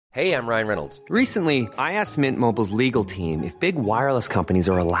Hey, I'm Ryan Reynolds. Recently, I asked Mint Mobile's legal team if big wireless companies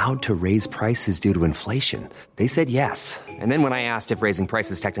are allowed to raise prices due to inflation. They said yes. And then when I asked if raising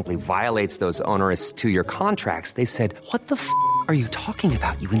prices technically violates those onerous two-year contracts, they said, "What the f*** are you talking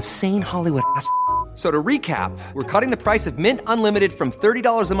about, you insane Hollywood ass?" So to recap, we're cutting the price of Mint Unlimited from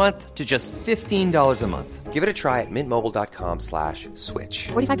 $30 a month to just $15 a month. Give it a try at mintmobile.com/switch.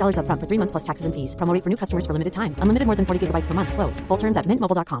 $45 up front for 3 months plus taxes and fees. Promo rate for new customers for limited time. Unlimited more than 40 gigabytes per month. Slows full terms at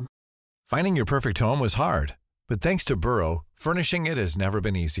mintmobile.com. Finding your perfect home was hard, but thanks to Burrow, furnishing it has never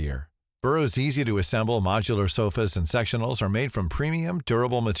been easier. Burrow's easy-to-assemble modular sofas and sectionals are made from premium,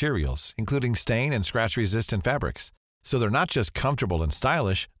 durable materials, including stain and scratch-resistant fabrics. So they're not just comfortable and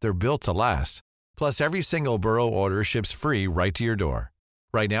stylish, they're built to last. Plus, every single Burrow order ships free right to your door.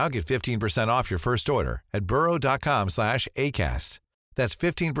 Right now, get 15% off your first order at burrow.com/ACAST. That's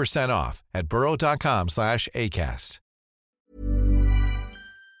 15% off at burrow.com/ACAST.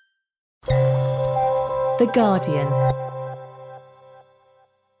 The Guardian.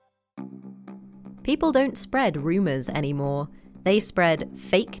 People don't spread rumours anymore. They spread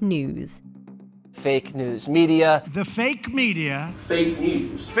fake news. Fake news media. The fake media. Fake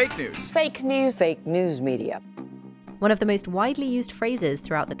news. Fake news. Fake news. Fake news media. One of the most widely used phrases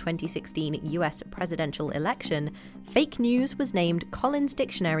throughout the 2016 US presidential election, fake news was named Collins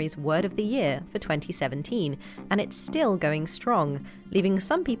Dictionary's Word of the Year for 2017, and it's still going strong, leaving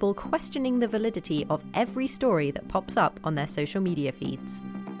some people questioning the validity of every story that pops up on their social media feeds.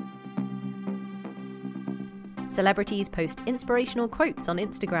 Celebrities post inspirational quotes on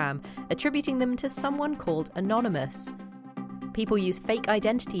Instagram, attributing them to someone called Anonymous. People use fake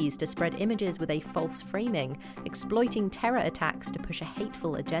identities to spread images with a false framing, exploiting terror attacks to push a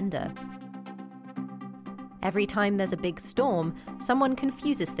hateful agenda. Every time there's a big storm, someone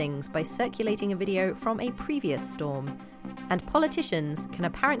confuses things by circulating a video from a previous storm. And politicians can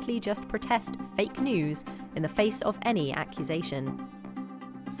apparently just protest fake news in the face of any accusation.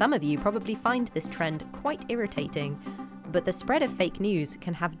 Some of you probably find this trend quite irritating, but the spread of fake news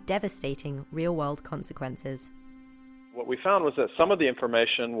can have devastating real-world consequences. What we found was that some of the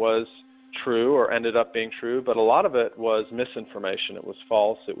information was true or ended up being true, but a lot of it was misinformation. It was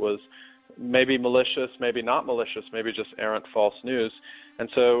false. It was maybe malicious, maybe not malicious, maybe just errant false news. And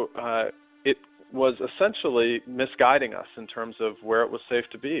so it was essentially misguiding us in terms of where it was safe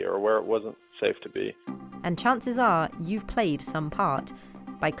to be or where it wasn't safe to be. And chances are you've played some part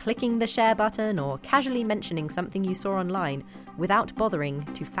by clicking the share button or casually mentioning something you saw online without bothering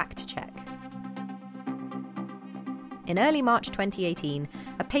to fact-check. In early March 2018,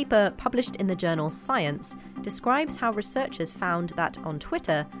 a paper published in the journal Science describes how researchers found that on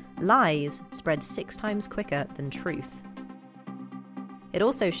Twitter, lies spread 6 times quicker than truth. It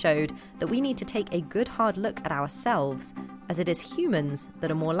also showed that we need to take a good hard look at ourselves, as it is humans that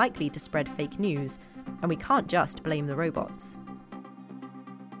are more likely to spread fake news, and we can't just blame the robots.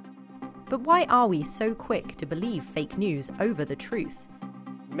 But why are we so quick to believe fake news over the truth?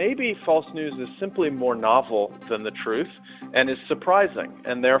 Maybe false news is simply more novel than the truth and is surprising,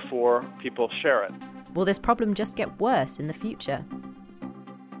 and therefore people share it. Will this problem just get worse in the future?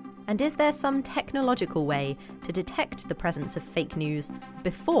 And is there some technological way to detect the presence of fake news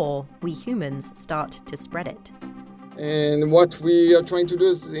before we humans start to spread it? And what we are trying to do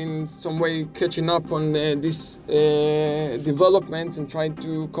is in some way catching up on these developments and trying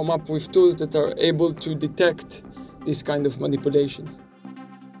to come up with tools that are able to detect this kind of manipulations.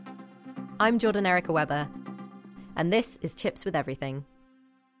 I'm Jordan Erica Weber, and this is Chips with Everything.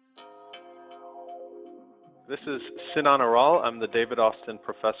 This is Sinan Aral. I'm the David Austin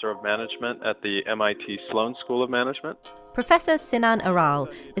Professor of Management at the MIT Sloan School of Management. Professor Sinan Aral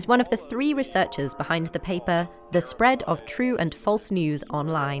is one of the 3 researchers behind the paper The Spread of True and False News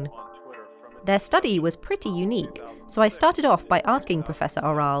Online. Their study was pretty unique, so I started off by asking Professor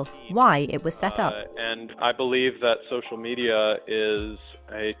Aral why it was set up. And I believe that social media is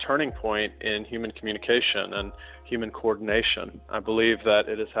a turning point in human communication and human coordination. I believe that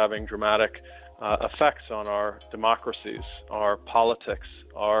it is having dramatic effects on our democracies, our politics,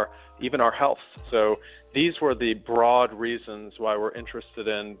 even our health. So these were the broad reasons why we're interested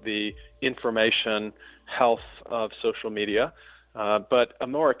in the information health of social media. But a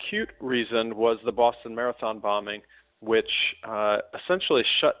more acute reason was the Boston Marathon bombing, which essentially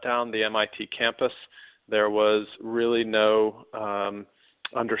shut down the MIT campus. There was really no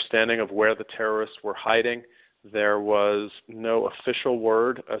understanding of where the terrorists were hiding. There was no official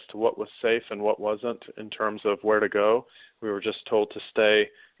word as to what was safe and what wasn't in terms of where to go. We were just told to stay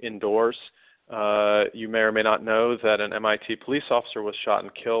indoors. You may or may not know that an MIT police officer was shot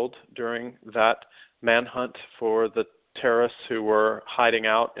and killed during that manhunt for the terrorists who were hiding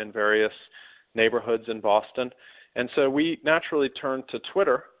out in various neighborhoods in Boston. And so we naturally turned to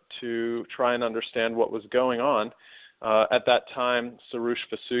Twitter to try and understand what was going on. At that time, Soroush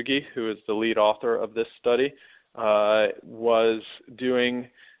Vossoughi, who is the lead author of this study, was doing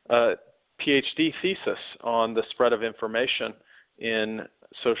a PhD thesis on the spread of information in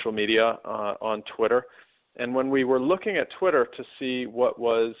social media on Twitter. And when we were looking at Twitter to see what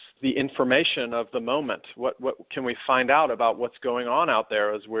was the information of the moment, what can we find out about what's going on out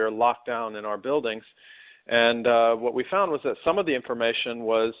there as we're locked down in our buildings, and what we found was that some of the information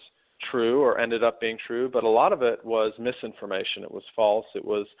was true or ended up being true, but a lot of it was misinformation. It was false. It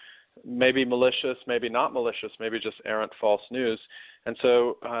was maybe malicious, maybe not malicious, maybe just errant false news. And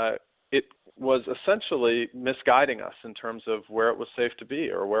so it was essentially misguiding us in terms of where it was safe to be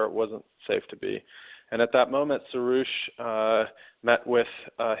or where it wasn't safe to be. And at that moment, Soroush met with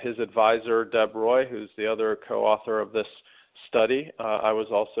his advisor, Deb Roy, who's the other co-author of this study. I was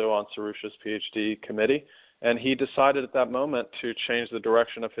also on Soroush's PhD committee. And he decided at that moment to change the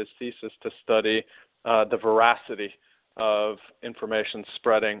direction of his thesis to study the veracity of information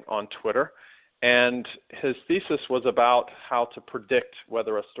spreading on Twitter. And his thesis was about how to predict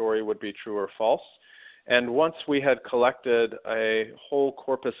whether a story would be true or false. And once we had collected a whole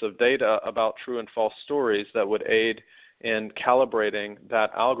corpus of data about true and false stories that would aid in calibrating that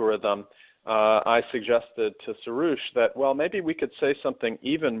algorithm, I suggested to Soroush that, well, maybe we could say something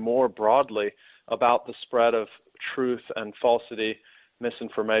even more broadly about the spread of truth and falsity,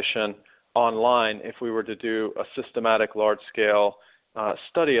 misinformation online if we were to do a systematic, large-scale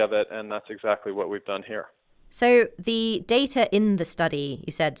study of it, and that's exactly what we've done here. So the data in the study,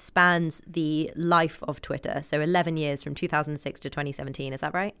 you said, spans the life of Twitter, so 11 years from 2006 to 2017, is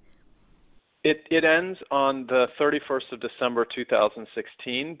that right? It ends on the 31st of December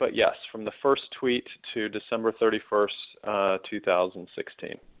 2016, but yes, from the first tweet to December 31st,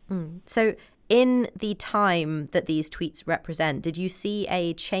 2016. So in the time that these tweets represent, did you see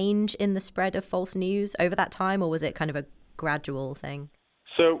a change in the spread of false news over that time, or was it kind of a gradual thing?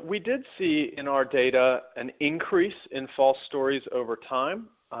 So we did see in our data an increase in false stories over time.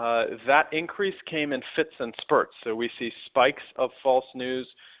 That increase came in fits and spurts. So we see spikes of false news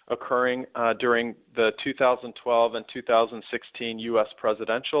occurring during the 2012 and 2016 U.S.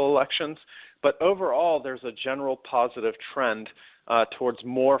 presidential elections. But overall, there's a general positive trend towards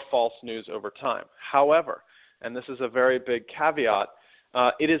more false news over time. However, and this is a very big caveat,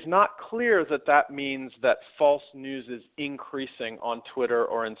 it is not clear that that means that false news is increasing on Twitter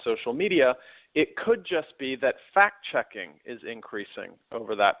or in social media. It could just be that fact-checking is increasing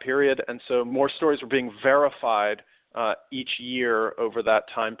over that period, and so more stories are being verified each year over that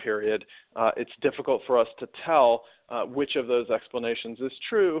time period. It's difficult for us to tell which of those explanations is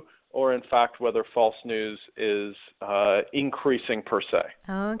true, or in fact whether false news is increasing per se.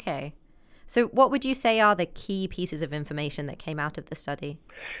 Okay. So what would you say are the key pieces of information that came out of the study?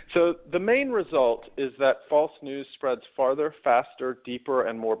 So the main result is that false news spreads farther, faster, deeper,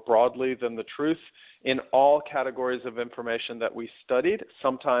 and more broadly than the truth in all categories of information that we studied,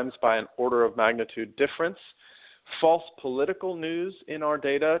 sometimes by an order of magnitude difference. False political news in our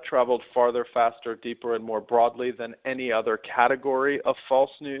data traveled farther, faster, deeper, and more broadly than any other category of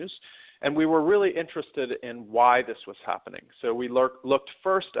false news. And we were really interested in why this was happening. So we looked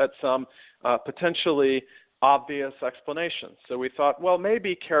first at some potentially obvious explanations. So we thought, well,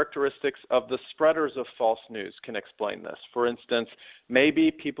 maybe characteristics of the spreaders of false news can explain this. For instance, maybe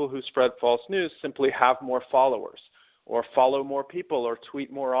people who spread false news simply have more followers, or follow more people, or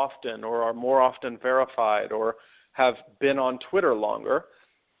tweet more often, or are more often verified, or have been on Twitter longer.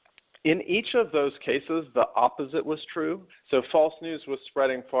 In each of those cases, the opposite was true. So false news was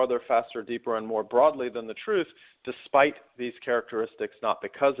spreading farther, faster, deeper, and more broadly than the truth, despite these characteristics, not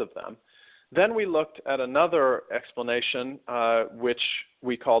because of them. Then we looked at another explanation, which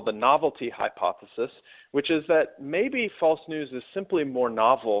we call the novelty hypothesis, which is that maybe false news is simply more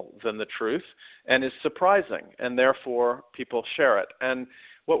novel than the truth and is surprising, and therefore people share it. And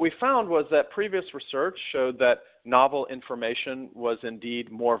what we found was that previous research showed that novel information was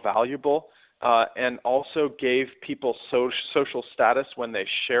indeed more valuable and also gave people social status when they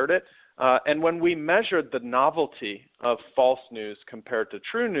shared it. And when we measured the novelty of false news compared to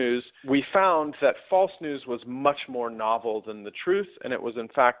true news, we found that false news was much more novel than the truth, and it was in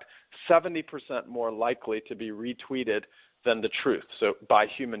fact 70% more likely to be retweeted than the truth, so by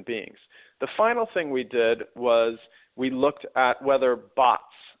human beings. The final thing we did was we looked at whether bots,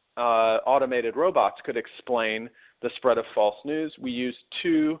 automated robots, could explain the spread of false news. We used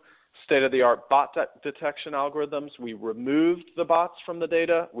two state-of-the-art bot detection algorithms. We removed the bots from the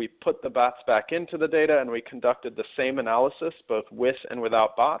data. We put the bots back into the data, and we conducted the same analysis, both with and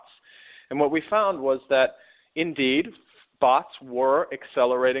without bots. And what we found was that, indeed, bots were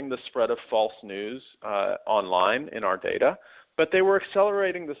accelerating the spread of false news online in our data, but they were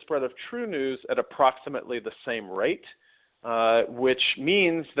accelerating the spread of true news at approximately the same rate, which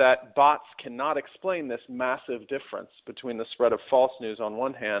means that bots cannot explain this massive difference between the spread of false news on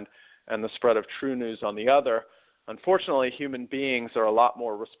one hand and the spread of true news on the other. Unfortunately, human beings are a lot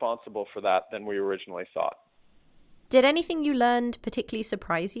more responsible for that than we originally thought. Did anything you learned particularly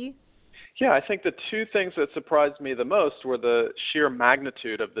surprise you? Yeah, I think the two things that surprised me the most were the sheer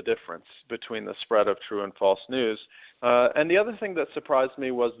magnitude of the difference between the spread of true and false news. And the other thing that surprised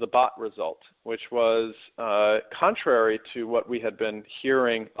me was the bot result, which was contrary to what we had been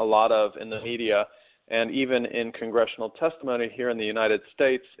hearing a lot of in the media and even in congressional testimony here in the United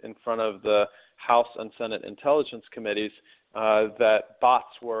States in front of the House and Senate Intelligence Committees, that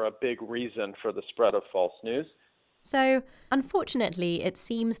bots were a big reason for the spread of false news. So, unfortunately, it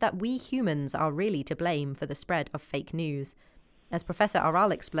seems that we humans are really to blame for the spread of fake news. As Professor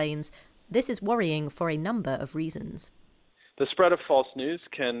Aral explains, this is worrying for a number of reasons. The spread of false news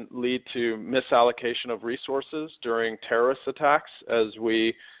can lead to misallocation of resources during terrorist attacks, as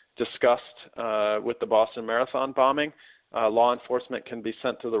we discussed with the Boston Marathon bombing. Law enforcement can be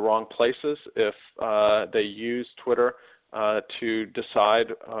sent to the wrong places if they use Twitter to decide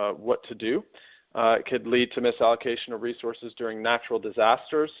what to do. It could lead to misallocation of resources during natural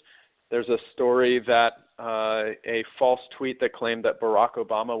disasters. There's a story that a false tweet that claimed that Barack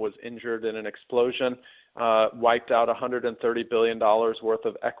Obama was injured in an explosion wiped out $130 billion worth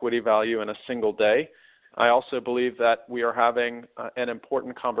of equity value in a single day. I also believe that we are having an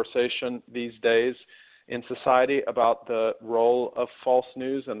important conversation these days in society about the role of false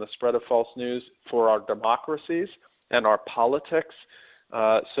news and the spread of false news for our democracies and our politics.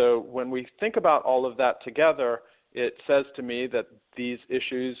 So when we think about all of that together, it says to me that these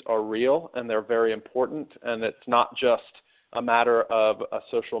issues are real and they're very important, and it's not just a matter of a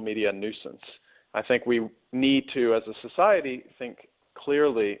social media nuisance. I think we need to, as a society, think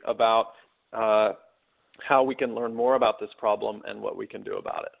clearly about how we can learn more about this problem and what we can do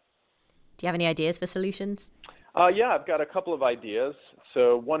about it. Do you have any ideas for solutions? Yeah, I've got a couple of ideas.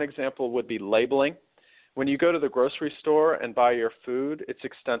 So one example would be labeling. When you go to the grocery store and buy your food, it's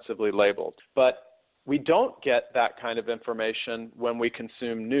extensively labeled. But we don't get that kind of information when we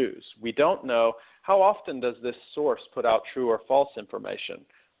consume news. We don't know how often does this source put out true or false information.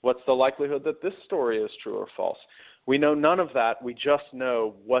 What's the likelihood that this story is true or false? We know none of that. We just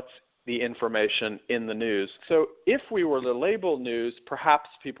know what's the information in the news. So if we were to label news, perhaps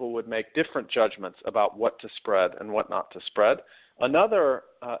people would make different judgments about what to spread and what not to spread. Another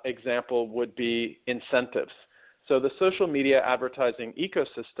example would be incentives. So the social media advertising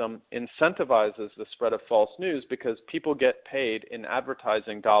ecosystem incentivizes the spread of false news because people get paid in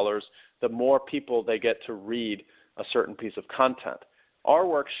advertising dollars the more people they get to read a certain piece of content. Our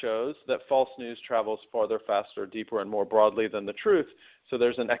work shows that false news travels farther, faster, deeper, and more broadly than the truth. So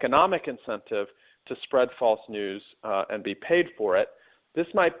there's an economic incentive to spread false news and be paid for it. This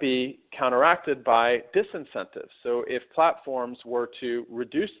might be counteracted by disincentives. So if platforms were to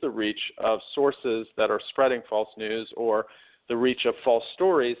reduce the reach of sources that are spreading false news or the reach of false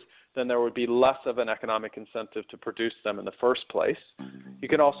stories, then there would be less of an economic incentive to produce them in the first place. You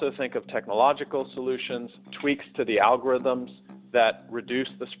can also think of technological solutions, tweaks to the algorithms that reduce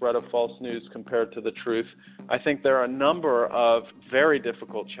the spread of false news compared to the truth. I think there are a number of very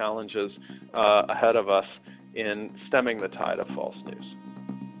difficult challenges ahead of us in stemming the tide of false news.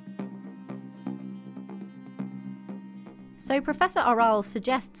 So Professor Aral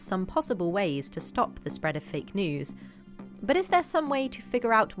suggests some possible ways to stop the spread of fake news. But is there some way to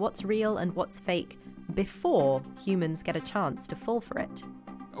figure out what's real and what's fake before humans get a chance to fall for it?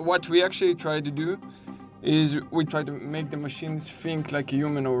 What we actually try to do is we try to make the machines think like a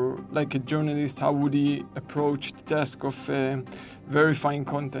human or like a journalist. How would he approach the task of verifying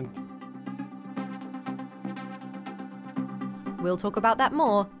content? We'll talk about that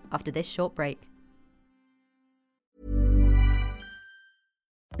more after this short break.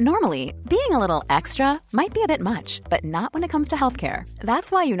 Normally, being a little extra might be a bit much, but not when it comes to healthcare.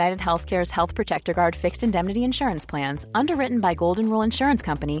 That's why United Healthcare's Health Protector Guard fixed indemnity insurance plans, underwritten by Golden Rule Insurance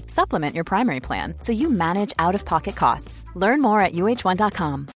Company, supplement your primary plan so you manage out-of-pocket costs. Learn more at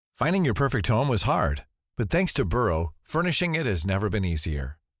uh1.com. Finding your perfect home was hard, but thanks to Burrow, furnishing it has never been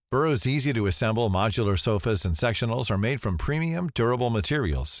easier. Burrow's easy-to-assemble modular sofas and sectionals are made from premium, durable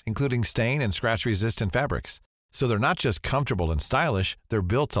materials, including stain and scratch-resistant fabrics. So they're not just comfortable and stylish, they're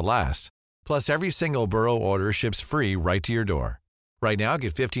built to last. Plus, every single Burrow order ships free right to your door. Right now,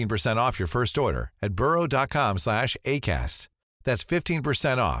 get 15% off your first order at burrow.com/ACAST. That's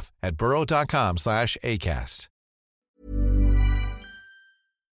 15% off at burrow.com/ACAST.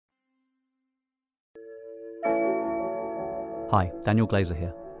 Hi, Daniel Glazer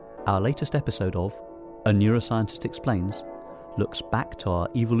here. Our latest episode of A Neuroscientist Explains looks back to our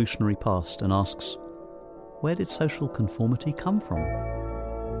evolutionary past and asks, where did social conformity come from?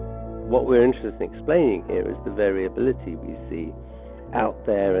 What we're interested in explaining here is the variability we see out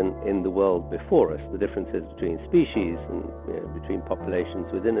there and in the world before us, the differences between species and between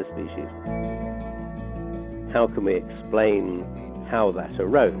populations within a species. How can we explain how that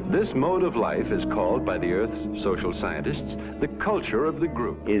arose? This mode of life is called by the Earth's social scientists the culture of the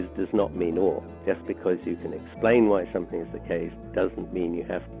group. Is does not mean or. Just because you can explain why something is the case doesn't mean you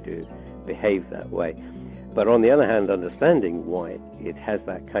have to behave that way. But on the other hand, understanding why it has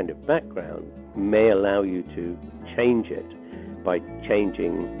that kind of background may allow you to change it by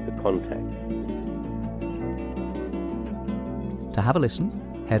changing the context. To have a listen,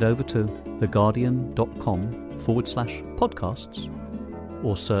 head over to theguardian.com/podcasts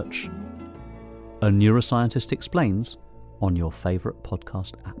or search A Neuroscientist Explains on your favourite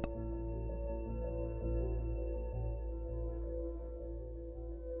podcast app.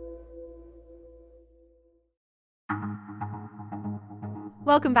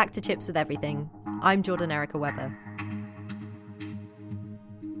 Welcome back to Chips with Everything. I'm Jordan Erica Webber.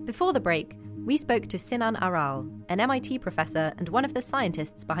 Before the break, we spoke to Sinan Aral, an MIT professor and one of the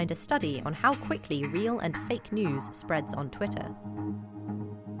scientists behind a study on how quickly real and fake news spreads on Twitter.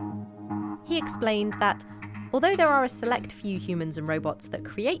 He explained that, although there are a select few humans and robots that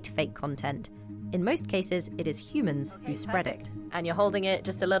create fake content, in most cases it is humans who spread it. And you're holding it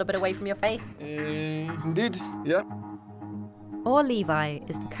just a little bit away from your face? Indeed, yeah. Or Levi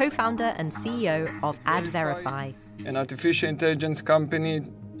is the co-founder and CEO of AdVerify, an artificial intelligence company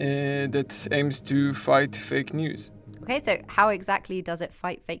that aims to fight fake news. Okay, so how exactly does it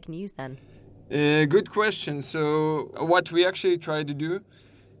fight fake news then? Good question. So what we actually try to do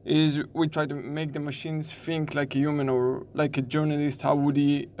is we try to make the machines think like a human or like a journalist. How would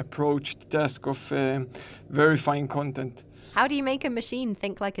he approach the task of verifying content? How do you make a machine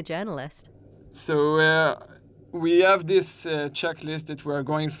think like a journalist? So we have this checklist that we're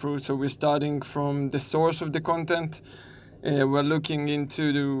going through. So we're starting from the source of the content. We're looking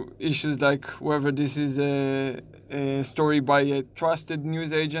into the issues like whether this is a story by a trusted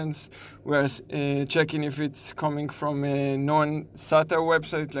news agents. We're checking if it's coming from a non-satire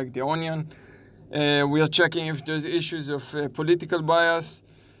website like The Onion. We are checking if there's issues of political bias.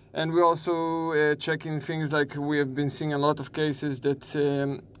 And we're also checking things like we have been seeing a lot of cases that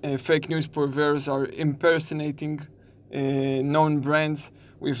fake news purveyors are impersonating known brands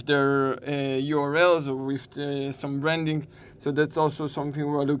with their URLs or with some branding. So that's also something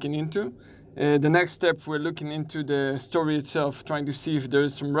we're looking into. The next step, we're looking into the story itself, trying to see if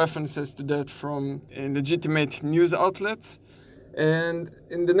there's some references to that from legitimate news outlets. And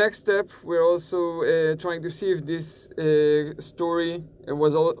in the next step, we're also trying to see if this story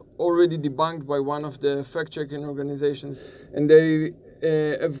was already debunked by one of the fact-checking organizations. And they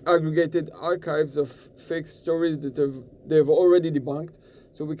have aggregated archives of fake stories that they've already debunked.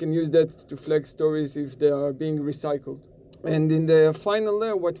 So we can use that to flag stories if they are being recycled. And in the final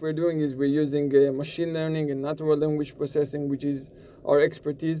layer, what we're doing is we're using machine learning and natural language processing, which is our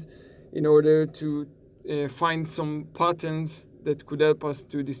expertise, in order to find some patterns that could help us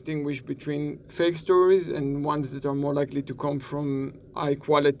to distinguish between fake stories and ones that are more likely to come from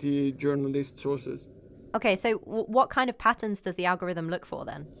high-quality journalist sources. Okay, so what kind of patterns does the algorithm look for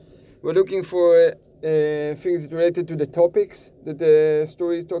then? We're looking for things related to the topics that the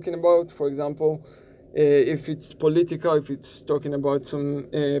story is talking about. For example, if it's political, if it's talking about some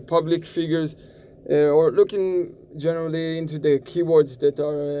public figures, or looking generally into the keywords that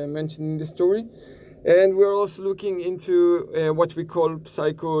are mentioned in the story. And we're also looking into what we call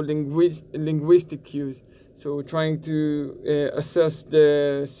psycholinguistic cues. So trying to assess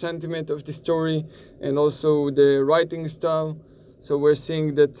the sentiment of the story and also the writing style. So we're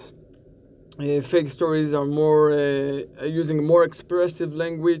seeing that fake stories are more using more expressive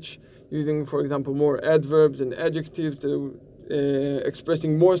language, using, for example, more adverbs and adjectives, to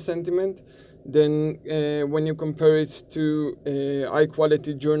expressing more sentiment than when you compare it to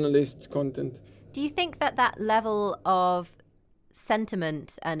high-quality journalist content. Do you think that level of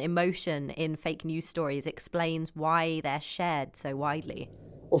sentiment and emotion in fake news stories explains why they're shared so widely?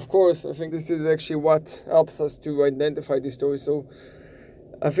 Of course, I think this is actually what helps us to identify these stories. So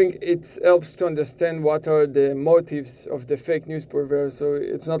I think it helps to understand what are the motives of the fake news purveyors. So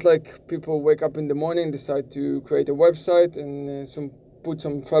it's not like people wake up in the morning, decide to create a website and put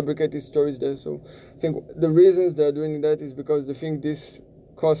some fabricated stories there. So I think the reasons they're doing that is because they think this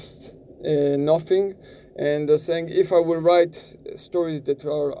costs nothing. And they're saying, if I will write stories that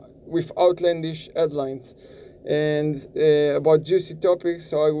are with outlandish headlines and about juicy topics,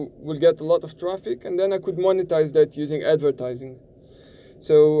 so I will get a lot of traffic, and then I could monetize that using advertising.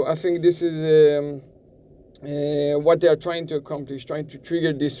 So I think this is what they are trying to accomplish, trying to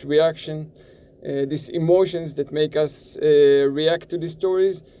trigger this reaction, these emotions that make us react to these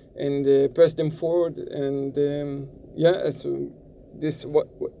stories and press them forward. And this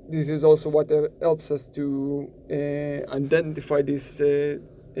is also what helps us to identify these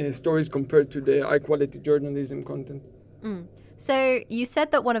stories compared to the high-quality journalism content. So you said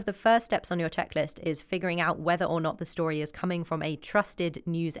that one of the first steps on your checklist is figuring out whether or not the story is coming from a trusted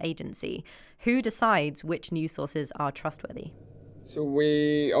news agency. Who decides which news sources are trustworthy? So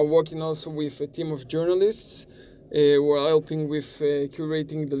we are working also with a team of journalists who are helping with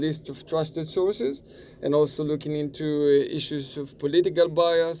curating the list of trusted sources and also looking into issues of political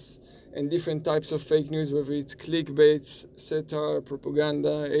bias and different types of fake news, whether it's clickbait, satire,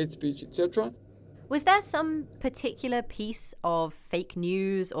 propaganda, hate speech, etc. Was there some particular piece of fake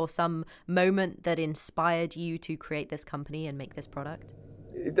news or some moment that inspired you to create this company and make this product?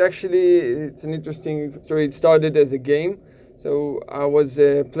 It's an interesting story. It started as a game. So I was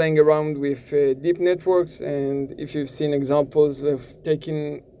playing around with deep networks, and if you've seen examples of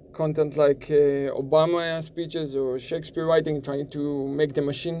taking content like Obama speeches or Shakespeare writing, trying to make the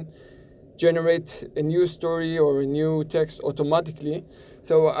machine generate a new story or a new text automatically.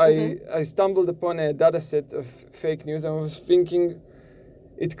 So I stumbled upon a data set of fake news, and I was thinking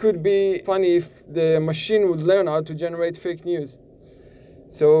it could be funny if the machine would learn how to generate fake news.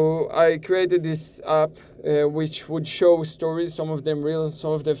 So I created this app which would show stories, some of them real,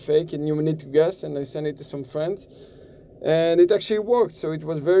 some of them fake, and you need to guess, and I sent it to some friends. And it actually worked, so it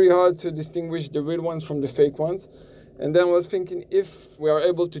was very hard to distinguish the real ones from the fake ones. And then I was thinking, if we are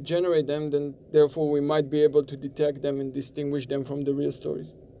able to generate them, then therefore we might be able to detect them and distinguish them from the real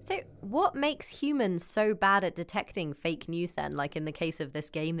stories. So what makes humans so bad at detecting fake news then, like in the case of this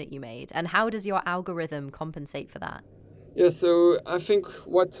game that you made? And how does your algorithm compensate for that? Yeah, so I think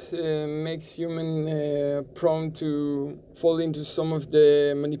what makes human prone to fall into some of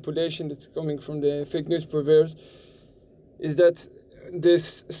the manipulation that's coming from the fake news purveyors is that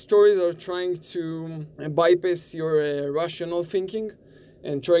these stories are trying to bypass your rational thinking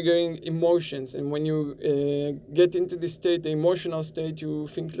and triggering emotions. And when you get into this state, the emotional state, you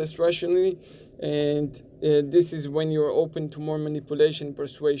think less rationally. And this is when you're open to more manipulation,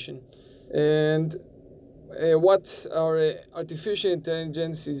 persuasion. And what our artificial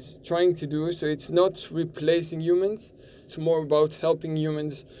intelligence is trying to do, so it's not replacing humans. It's more about helping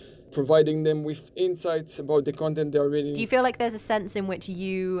humans, providing them with insights about the content they're reading. Do you feel like there's a sense in which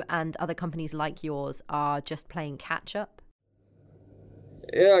you and other companies like yours are just playing catch up?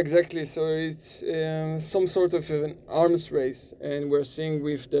 Yeah, exactly. So it's some sort of an arms race. And we're seeing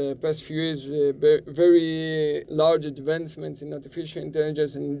with the past few years very large advancements in artificial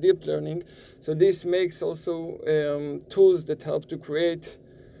intelligence and deep learning. So this makes also tools that help to create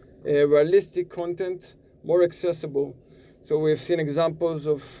realistic content more accessible. So we've seen examples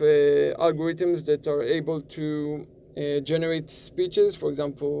of algorithms that are able to generate speeches. For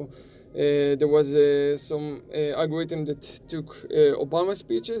example, there was some algorithm that took Obama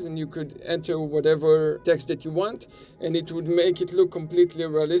speeches, and you could enter whatever text that you want, and it would make it look completely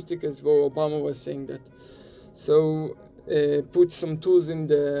realistic as though Obama was saying that. So put some tools in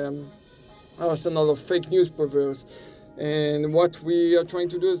the arsenal of fake news purveyors. And what we are trying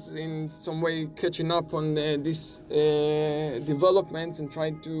to do is in some way catching up on these developments and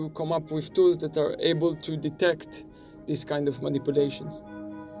trying to come up with tools that are able to detect these kind of manipulations.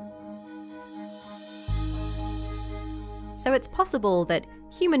 So it's possible that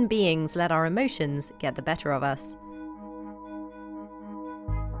human beings let our emotions get the better of us.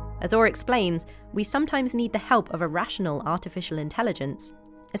 As Or explains, we sometimes need the help of a rational artificial intelligence,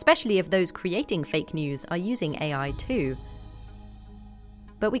 especially if those creating fake news are using AI too.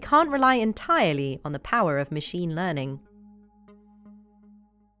 But we can't rely entirely on the power of machine learning.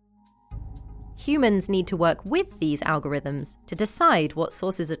 Humans need to work with these algorithms to decide what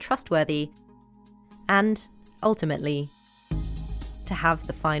sources are trustworthy and, ultimately, to have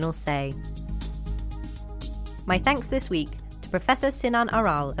the final say. My thanks this week to Professor Sinan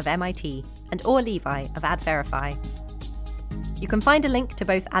Aral of MIT and Or Levi of AdVerify. You can find a link to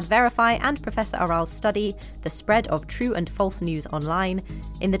both AdVerify and Professor Aral's study, The Spread of True and False News Online,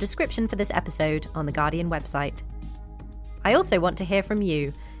 in the description for this episode on the Guardian website. I also want to hear from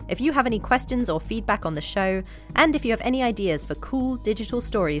you. If you have any questions or feedback on the show, and if you have any ideas for cool digital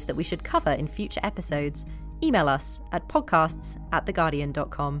stories that we should cover in future episodes, email us at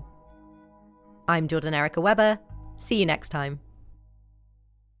podcasts@theguardian.com. I'm Jordan Erica Webber. See you next time.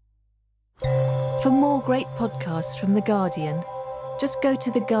 For more great podcasts from The Guardian, just go to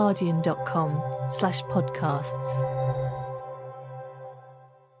theguardian.com/podcasts.